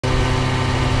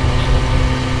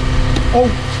Oh.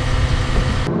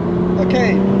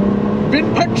 Okay.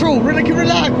 Bin petrol, really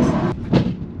relax.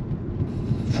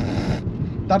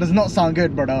 That does not sound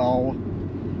good, brother.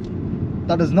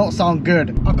 That does not sound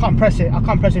good. I can't press it. I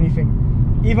can't press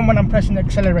anything. Even when I'm pressing the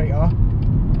accelerator,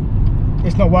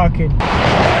 it's not working.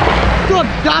 God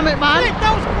damn it, man! Shit,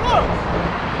 that was close!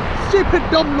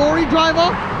 Stupid dumb lorry driver!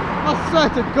 I swear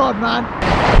to God, man.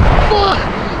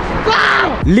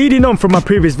 Leading on from my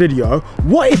previous video,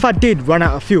 what if I did run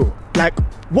out of fuel? Like,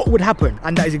 what would happen?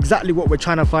 And that is exactly what we're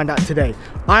trying to find out today.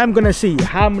 I am gonna see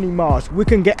how many miles we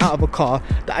can get out of a car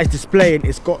that is displaying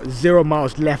it's got 0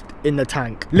 miles left in the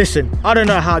tank. Listen, I don't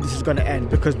know how this is gonna end,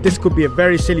 because this could be a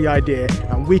very silly idea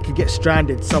and we could get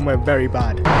stranded somewhere very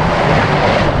bad.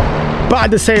 But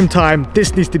at the same time,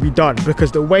 this needs to be done,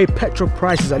 because the way petrol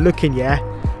prices are looking, yeah,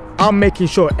 I'm making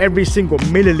sure every single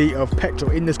milliliter of petrol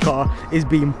in this car is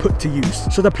being put to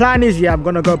use. So the plan is, yeah, I'm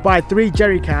gonna go buy 3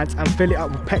 jerry cans and fill it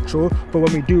up with petrol for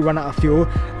when we do run out of fuel.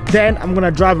 Then I'm gonna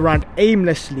drive around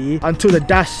aimlessly until the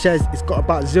dash says it's got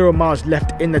about 0 miles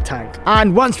left in the tank.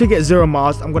 And once we get 0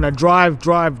 miles, I'm gonna drive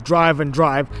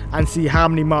and see how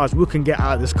many miles we can get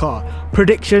out of this car.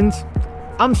 Predictions?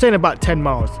 I'm saying about 10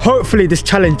 miles. Hopefully this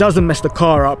challenge doesn't mess the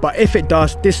car up, but if it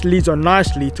does, this leads on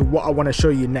nicely to what I want to show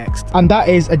you next. And that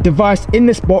is a device in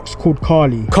this box called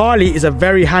Carly. Carly is a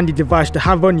very handy device to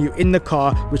have on you in the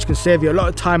car, which can save you a lot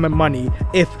of time and money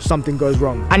if something goes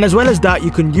wrong. And as well as that,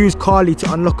 you can use Carly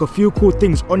to unlock a few cool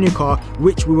things on your car,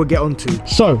 which we will get onto.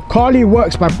 So Carly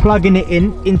works by plugging it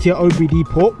into your OBD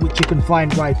port, which you can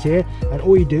find right here, and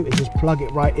all you do is just plug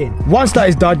it right in. Once that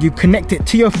is done, you connect it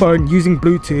to your phone using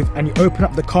Bluetooth, and you open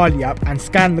up the Carly app and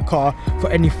scan the car for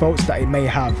any faults that it may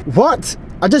have. What?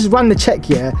 I just ran the check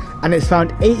here and it's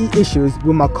found 80 issues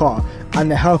with my car,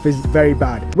 and the health is very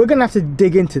bad. We're gonna have to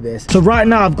dig into this. So right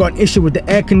now I've got an issue with the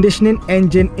air conditioning,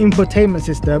 engine, infotainment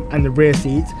system and the rear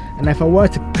seats. And if I were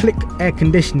to click air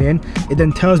conditioning, it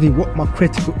then tells me what my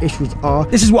critical issues are.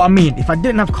 This is what I mean. If I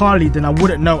didn't have Carly, then I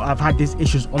wouldn't know I've had these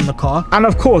issues on the car. And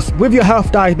of course, with your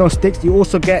health diagnostics, you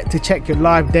also get to check your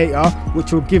live data,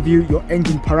 which will give you your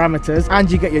engine parameters,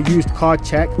 and you get your used car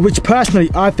check, which personally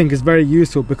I think is very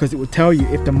useful because it will tell you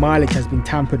if the mileage has been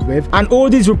tampered with. And all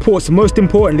these reports, most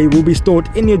importantly, will be stored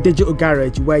in your digital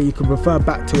garage where you can refer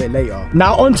back to it later.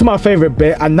 Now on to my favorite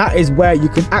bit, and that is where you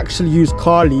can actually use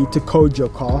Carly to code your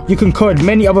car. You can code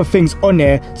many other things on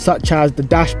there, such as the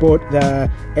dashboard, the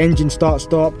engine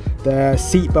start-stop, the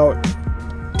seatbelt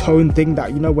tone thing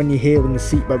that you know when you hear when the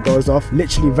seatbelt goes off.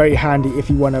 Literally very handy if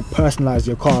you want to personalize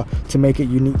your car to make it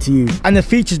unique to you. And the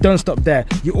features don't stop there.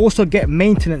 You also get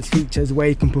maintenance features where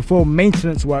you can perform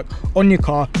maintenance work on your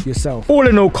car yourself. All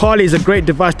in all, Carly is a great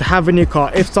device to have in your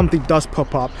car. If something does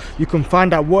pop up, you can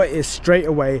find out what it is straight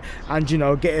away and, you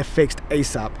know, get it fixed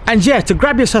ASAP. And yeah, to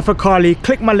grab yourself a Carly,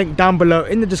 click my link down below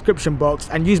in the description box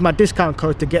and use my discount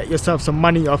code to get yourself some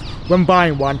money off when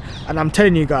buying one. And I'm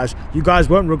telling you guys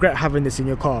won't regret having this in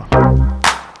your car.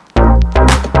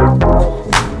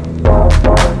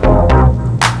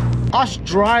 Us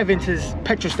driving to this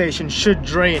petrol station should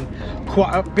drain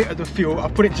quite a bit of the fuel.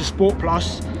 I've put it to sport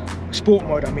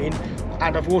mode I mean,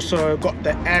 and I've also got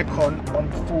the aircon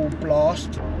on full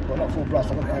blast. Well, not full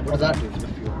blast, I've got the aircon. What does that do for the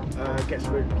fuel? Gets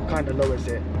rid, kind of lowers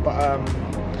it. But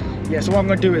yeah, so what I'm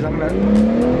gonna do is I'm gonna...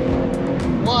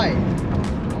 Why?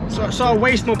 So I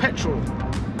waste more petrol.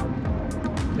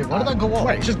 Why did that go up?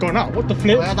 Wait, it's just gone up. What the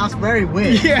flip? Well, that's very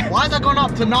weird. Yeah. Why has that gone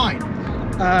up to 9?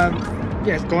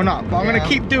 Yeah, it's gone up. But I'm gonna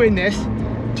keep doing this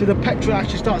till the petrol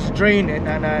actually starts draining,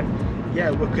 and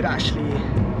yeah, we could actually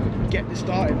get this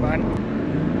started, man.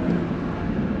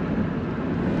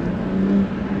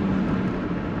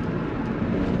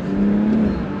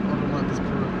 I don't like this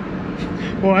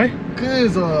part. Why?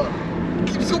 Because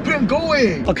keeps on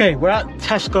going. Okay, we're at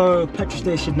Tesco petrol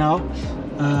station now.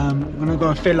 I'm gonna go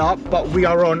and fill up, but we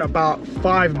are on about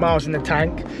 5 miles in the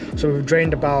tank, so we've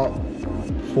drained about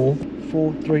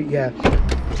 3, yeah.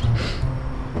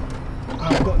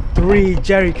 I've got 3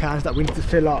 jerry cans that we need to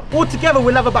fill up. Altogether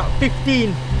we'll have about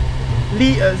 15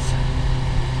 litres,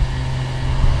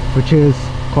 Which is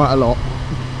quite a lot.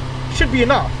 should be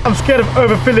enough. I'm scared of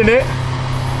overfilling it.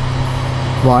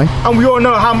 Why? And we all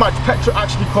know how much petrol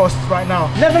actually costs right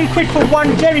now. 11 quid for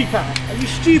 1 jerry can. Are you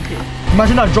stupid?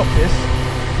 Imagine I drop this.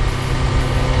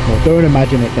 Well, don't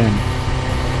imagine it then.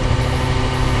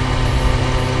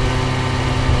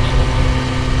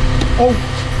 Oh,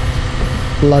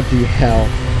 bloody hell.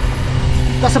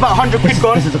 that's about 100 quid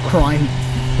gone. This is a crime.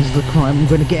 This is a crime. I'm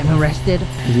going to get him arrested.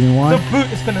 You know why? The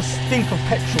boot is going to stink of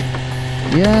petrol.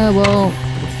 Yeah, well,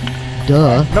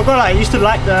 duh. Not gonna lie, I used to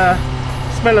like the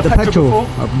smell of petrol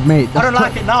before? Mate, I don't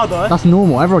like it now though. That's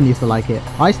normal. Everyone used to like it.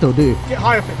 I still do. Get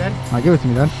high off it then. Alright, give it to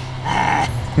me then.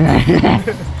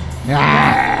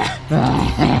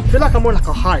 I feel like I'm on like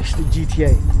a heist in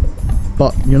GTA.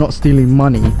 But you're not stealing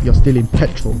money, you're stealing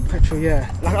petrol. Petrol, yeah.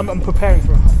 Like I'm preparing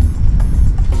for a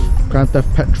heist. Grand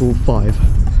Theft Petrol 5.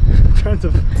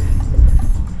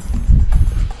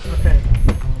 Okay.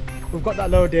 We've got that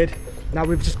loaded. Now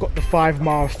we've just got the 5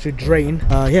 miles to drain.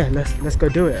 Yeah, let's go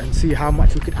do it and see how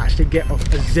much we could actually get off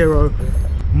a 0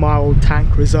 mile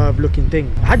tank reserve looking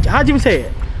thing. How do you even say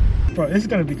it? Bro, this is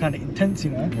gonna be kind of intense,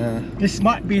 you know? Yeah. This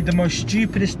might be the most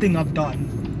stupidest thing I've done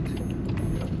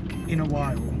in a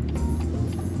while.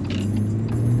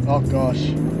 Oh gosh.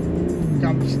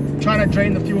 I'm just trying to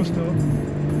drain the fuel still.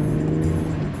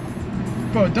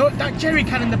 Bro, that jerry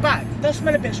can in the back does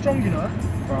smell a bit strong, you know?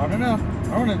 Bro, I don't know.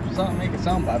 I don't want to start make it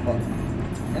sound bad, but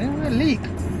any of it leak?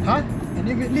 Huh?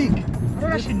 Any of it leak? I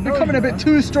don't actually know. You're coming a bit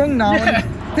too strong now. Yeah.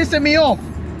 And it's pissing me off.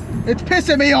 It's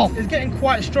pissing me off. It's getting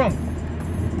quite strong.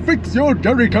 Fix your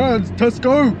jerry cans,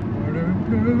 Tesco.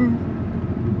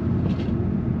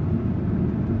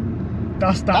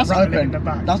 That's opened. in the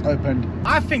back. That's opened.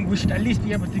 I think we should at least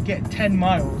be able to get 10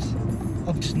 miles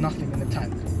of just nothing in the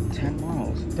tank. 10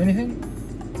 miles? Don't you think?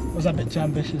 Or was that a bit too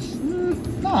ambitious?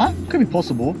 Nah, could be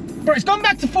possible. Bro, it's gone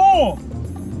back to 4!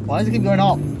 Why does it keep going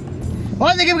up?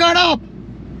 Why does it keep going up?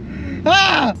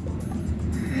 Ah!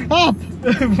 Up!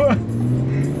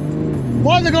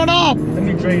 Why is it going up? Let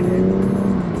me drain it.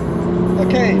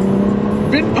 Okay.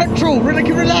 Bin petrol, really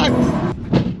relax.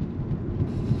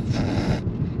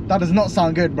 That does not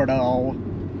sound good, brother.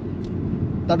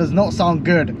 That does not sound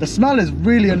good. The smell is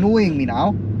really annoying me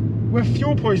now. We're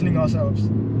fuel poisoning ourselves.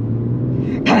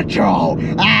 Petrol!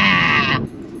 Ah!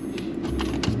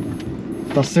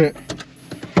 That's it.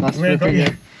 That's flipping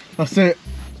it. That's it.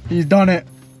 He's done it.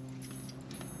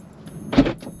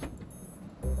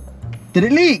 Did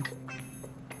it leak?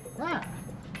 Yeah.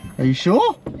 Are you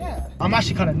sure? Yeah. I'm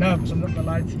actually kind of nervous, I'm not gonna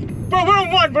lie to you. Bro, we're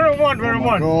on 1, we're on 1, we're on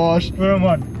 1. Gosh. We're on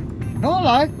 1. No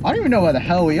lie, I don't even know where the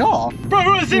hell we are. Bro,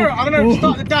 we're on 0. I'm gonna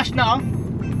start the dash now.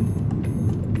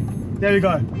 There we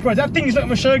go. Bro, that thing is not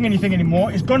even showing anything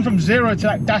anymore. It's gone from 0 to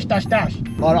like dash.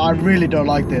 I really don't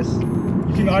like this.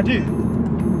 You think I do?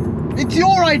 It's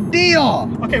your idea!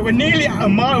 Okay, we're nearly at a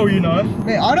mile, you know.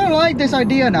 Mate, I don't like this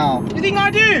idea now. You think I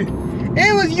do?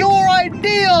 It was your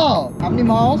idea! How many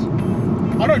miles?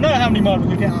 I don't know how many miles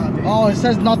we get out of it. Oh, it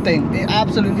says nothing. It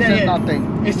absolutely says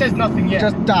nothing. It says nothing, yeah.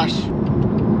 Just dash.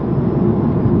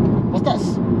 What's that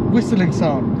whistling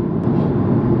sound?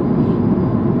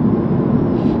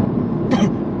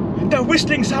 That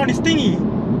whistling sound is thingy.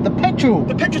 The petrol.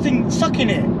 The petrol thing sucking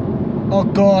it. Oh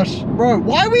gosh. Bro,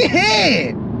 why are we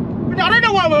here? I don't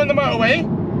know why we're on the motorway.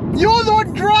 You're the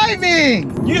one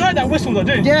driving! You heard that whistle though,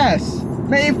 didn't you? Yes.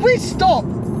 Mate, if we stop,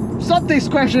 something's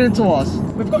crashing into us.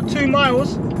 We've got 2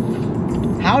 miles.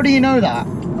 How do you know that?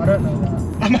 I don't know that.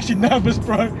 I'm actually nervous,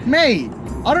 bro. Mate,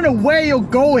 I don't know where you're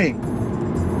going.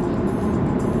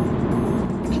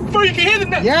 Bro, you can hear the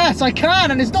Yes, I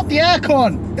can, and it's not the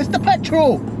aircon. It's the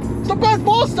petrol. Stop going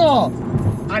faster.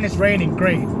 And it's raining,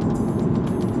 great.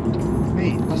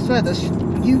 Mate, I swear,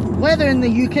 weather in the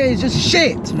UK is just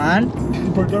shit, man.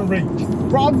 Bro, don't rage.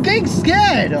 Bro, I'm getting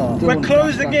scared. We're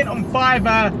closing in on 5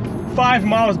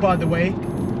 miles, by the way.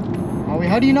 Are we?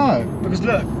 How do you know? Because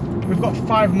look, we've got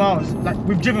 5 miles. Like,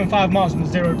 we've driven 5 miles on the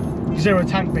zero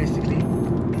tank, basically.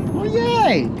 Oh,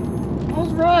 yay. I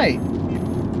was right.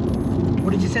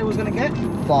 What did you say we was gonna get?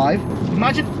 5.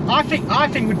 Imagine, I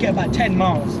think we'd get about 10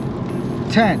 miles.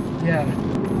 10. Yeah.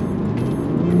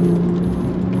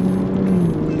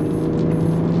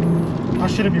 I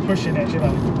shouldn't be pushing it, should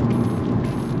I?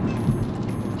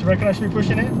 Do you reckon I should be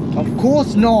pushing it? Of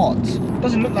course not.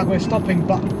 Doesn't look like we're stopping,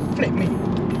 but flip me.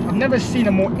 I've never seen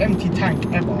a more empty tank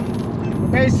ever.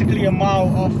 We're basically a mile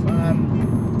off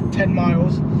 10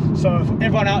 miles. So for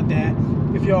everyone out there,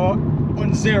 if you're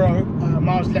on 0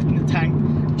 miles left in the tank,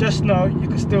 just know you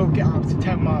can still get up to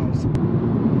 10 miles.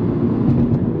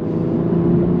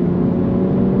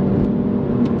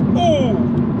 Oh!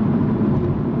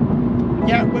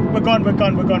 Yeah, we're gone.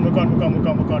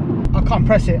 I can't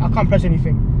press it. I can't press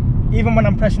anything. Even when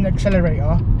I'm pressing the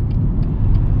accelerator,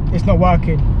 it's not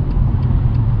working.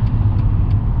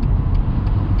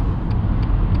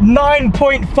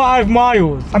 9.5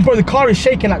 miles. And bro, the car is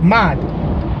shaking like mad.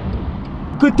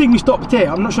 Good thing we stopped here.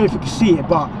 I'm not sure if you can see it,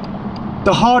 but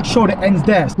the hard shoulder ends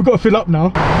there. We've got to fill up now.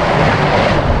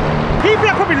 People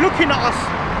are probably looking at us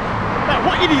like,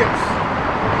 what idiots?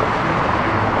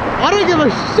 I don't give a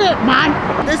shit, man.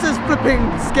 This is flipping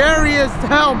scary as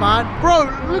hell, man. Bro,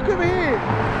 look at me here.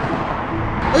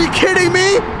 Are you kidding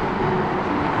me?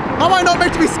 How am I not meant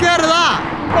to be scared of that?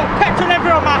 Got petrol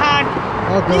everywhere on my hand.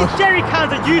 Oh These gosh. jerry cans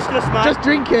are useless, man. Just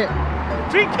drink it.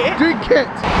 drink it. Drink it.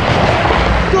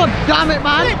 God damn it,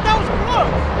 man. Wait, that was close.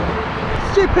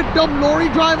 Stupid dumb lorry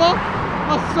driver.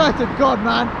 I swear to God,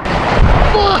 man.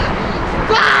 Fuck.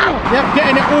 Yep,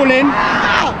 getting it all in.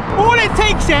 All it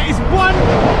takes here is one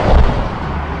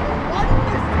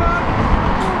turn,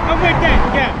 and we're dead.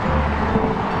 Yeah.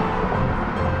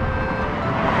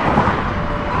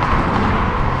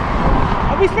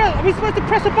 Are we supposed to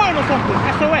press a button or something?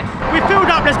 SOS. We filled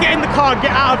up. Let's get in the car and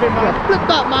get out of it, man. Yeah, flip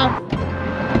that, man.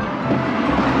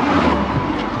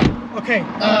 Okay.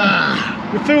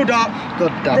 We filled up.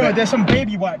 God damn Bro, it. there's some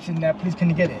baby wipes in there. Please, can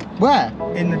you get it? Where?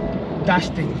 In the dash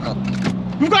thing.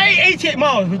 We've got 88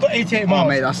 miles. We've got 88 miles. Oh,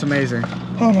 mate, that's amazing.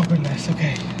 Oh my goodness.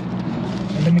 Okay.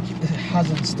 And let me keep the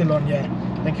hazard still on. Yeah.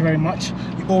 Thank you very much.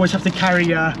 You always have to carry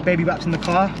baby wipes in the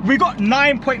car. We got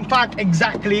 9.5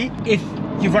 exactly. If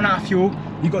you run out of fuel,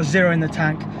 you got 0 in the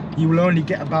tank. You will only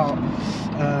get about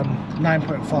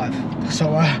 9.5. So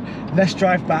let's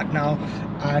drive back now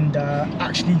and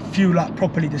actually fuel up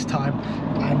properly this time.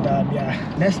 And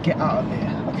yeah, let's get out of here.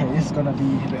 Okay, this is gonna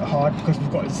be a bit hard because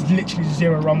it's literally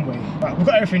 0 runway. Right, we've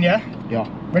got everything, yeah? Yeah.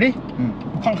 Ready?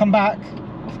 We can't come back.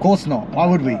 Of course not. Why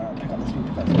would we? Pick up the speed,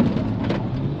 pick up the speed.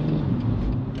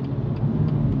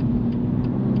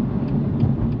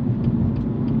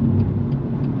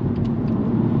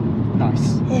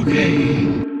 Nice.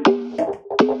 Okay.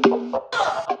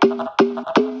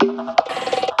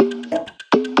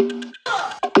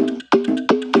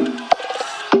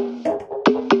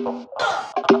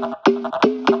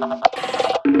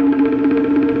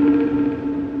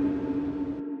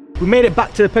 We made it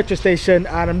back to the petrol station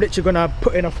and I'm literally gonna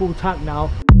put in a full tank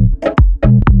now.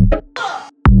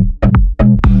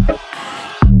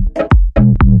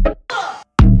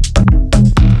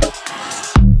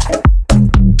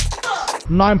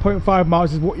 .5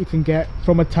 miles is what you can get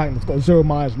from a tank that's got 0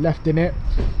 miles left in it.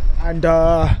 And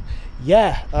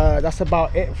yeah, that's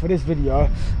about it for this video.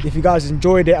 If you guys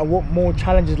enjoyed it and want more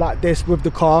challenges like this with the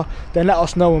car, then let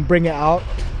us know and bring it out.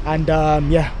 And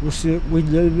yeah, we'll see.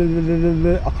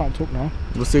 I can't talk now.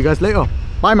 We'll see you guys later.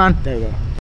 Bye, man. There you go.